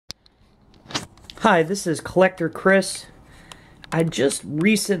Hi, this is Collector Chris. I just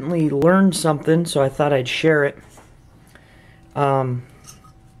recently learned something, so I thought I'd share it.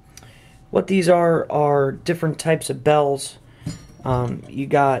 What these are different types of bells. You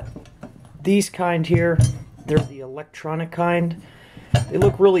got these kind here. They're the electronic kind. They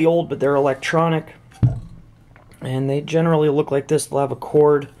look really old, but they're electronic. And they generally look like this. They'll have a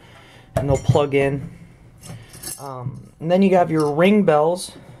cord, and they'll plug in. And then you have your ring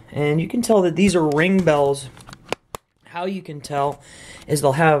bells. And you can tell that these are ring bells. How you can tell is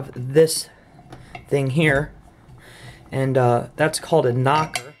they'll have this thing here, and that's called a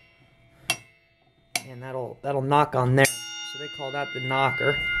knocker, and that'll knock on there. So they call that the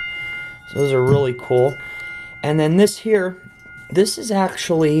knocker. So those are really cool. And then this here, this is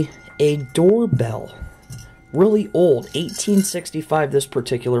actually a doorbell. Really old, 1865. This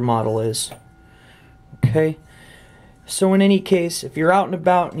particular model is. Okay. So in any case, if you're out and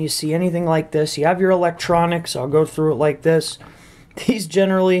about and you see anything like this, you have your electronics. I'll go through it like this. These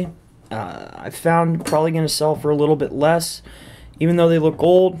generally, I've found, probably going to sell for a little bit less. Even though they look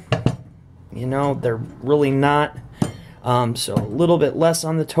old, you know, they're really not. So a little bit less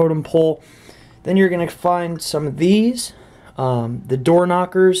on the totem pole. Then you're going to find some of these, the door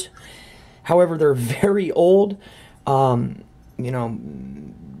knockers. However, they're very old. You know,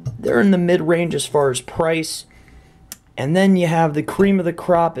 they're in the mid-range as far as price. And then you have the cream of the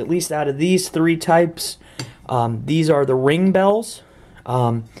crop, at least out of these three types. These are the ring bells.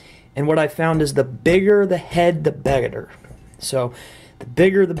 And what I found is the bigger the head, the better. So the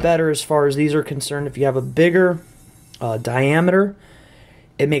bigger the better as far as these are concerned. If you have a bigger diameter,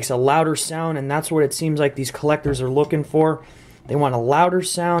 it makes a louder sound, and that's what it seems like these collectors are looking for. They want a louder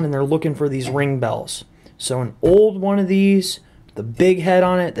sound, and they're looking for these ring bells. So an old one of these, the big head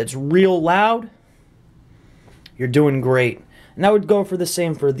on it that's real loud, you're doing great. And that would go for the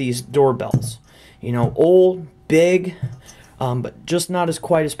same for these doorbells. You know, old, big, but just not as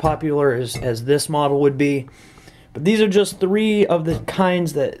quite as popular as this model would be. But these are just three of the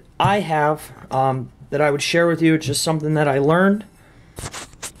kinds that I have that I would share with you. It's just something that I learned.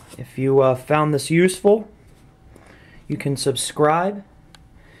 If you found this useful, you can subscribe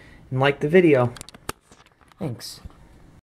and like the video. Thanks.